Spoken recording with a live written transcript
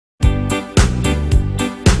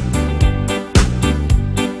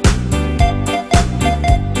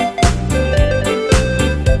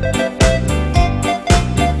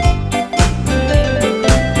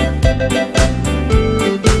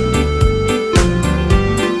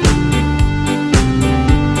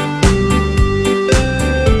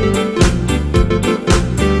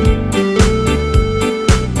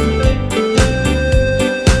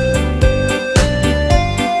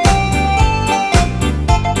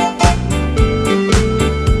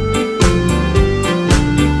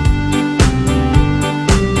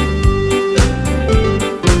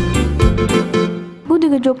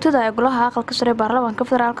joogtada Golaha Aqalka Sare Baarlamaanka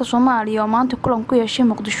Federaalka Soomaaliya oo maanta kulan ku yeeshay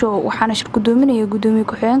Muqdisho waxaana shir gudoominaya gudoomiye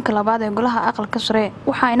ku-xigeenka labaad ee Golaha Aqalka Sare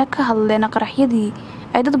waxaana ka hadleen qaraxyadii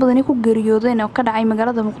ay dad badan ku geeriyoodeen oo ka dhacay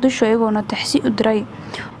magaalada Muqdisho iyagoona Tacsi u Diray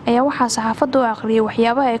ayaa waxa saxaafaddu u aqriyay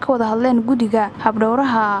waxyaabaha ay ka wada hadleen Gudiga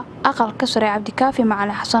Habdhowraha Aqalka Sare Cabdikaafi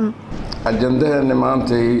Macalin Xasan ajandaheena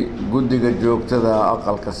maantay Gudiga Joogtada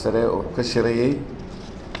Aqalka Sare oo ka shirayay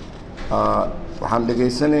waxaan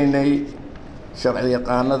dhageysanaynay sharci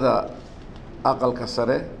yaqaanada aqalka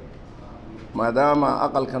sare maadaama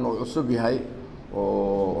aqalkan uu cusub yahay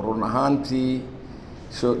oo run ahaantii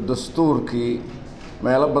dastuurkii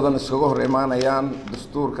meelo badan iskaga hor imaanayaan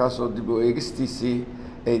dastuurkaas oo dib u eegistiisii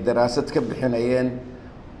ay daraasad ka bixinayeen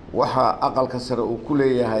waxa aqalka sare uu ku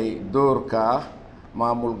leeyahay doorka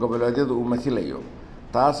maamul goboleedyada uu mathilayo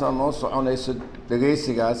taasoo noo soconayso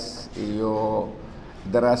dhageysigaas iyo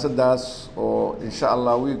daraasadaas oo insha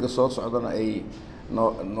Allah wiiga soo socdana ay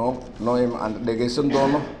noo imaan dhageysan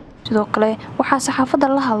doono sidoo kale waxa saxaafadda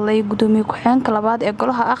la hadlay gudoomiye ku-xigeenka labaad ee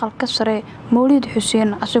Golaha Aqalka Sare Mawlid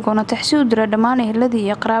Xuseen asigoona Tacsi u diray dhammaan eheladii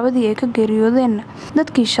iyo qaraabadii ay ka geeriyoodeen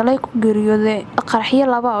dadkii shalay ku geeriyooday qaraxii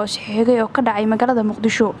laba oo saxiixay oo ka dhacay magaalada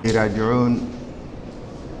Muqdisho raajicuun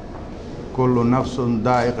kullu nafsun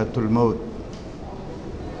daa'iqatul mawt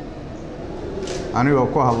anigoo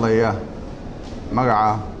ku hadlaya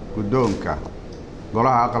magaca gudoonka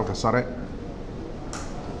Golaha Aqalka Sare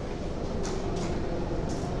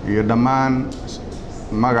iyo dhammaan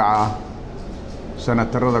magaca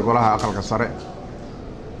senatarada Golaha Aqalka Sare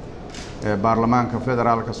ee Baarlamaanka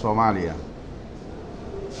Federaalka Soomaaliya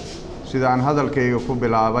sida aan hadalkayga ku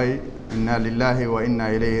bilaabay inna lillahi wa inna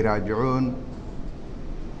ilayhi raaji'uun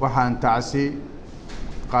waxaan tacsi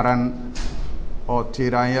qaran oo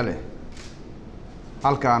tiiraanya leh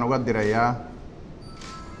halkaan uga dirayaa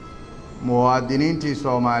muwaadiniintii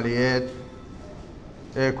Soomaaliyeed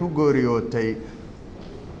ee ku geeriyootay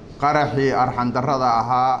qaraxii arxan darrada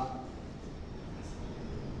ahaa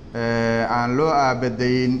aan loo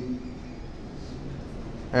aabadayn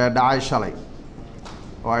ee dhacay shalay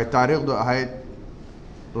oo ay taariikhdu ahayd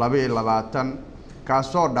 22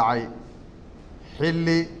 kaasoo dhacay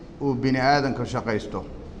xilli uu bini aadanka shaqaysto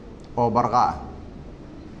oo barqa ah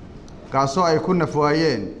kaasoo ay ku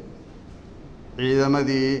nafwaayeen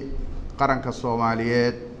ciidamadii qaranka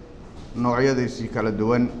Soomaaliyeed noocyadiisii kala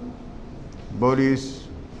duwan booliis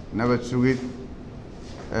nabad sugid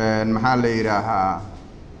maxaa la yiraahaa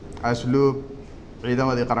asluub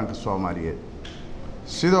ciidamadii qaranka Soomaaliyeed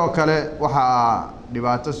sidoo kale waxa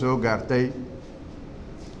dhibaato soo gaartay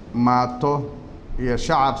maato iyo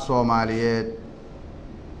shacab Soomaaliyeed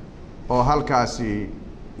oo halkaasi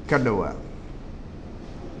ka dhawaa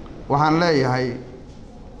waxaan leeyahay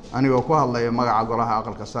anigoo ku hadlaya magaca Golaha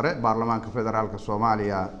Aqalka Sare Baarlamaanka Federaalka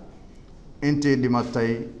Soomaaliya intii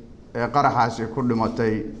dhimatay ee qaraxaasi ku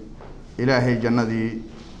dhimatay Ilaahay jannadii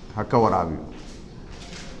ha ka waraabiyo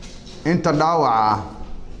inta dhaawaca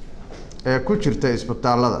ee ku jirta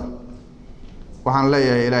isbitaalada waxaan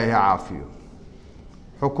leeyahay Ilaahay ha caafiyo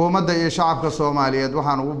xukuumadda iyo shacabka Soomaaliyeed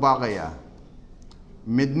waxaan ugu baaqayaa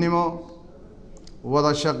midnimo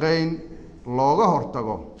wada shaqayn looga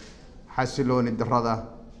hortago xasilooni darrada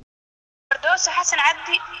حسن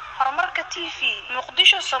عبدي هرمركة TV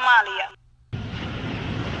مقدشو صوماليا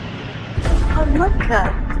هرمركة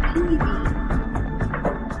TV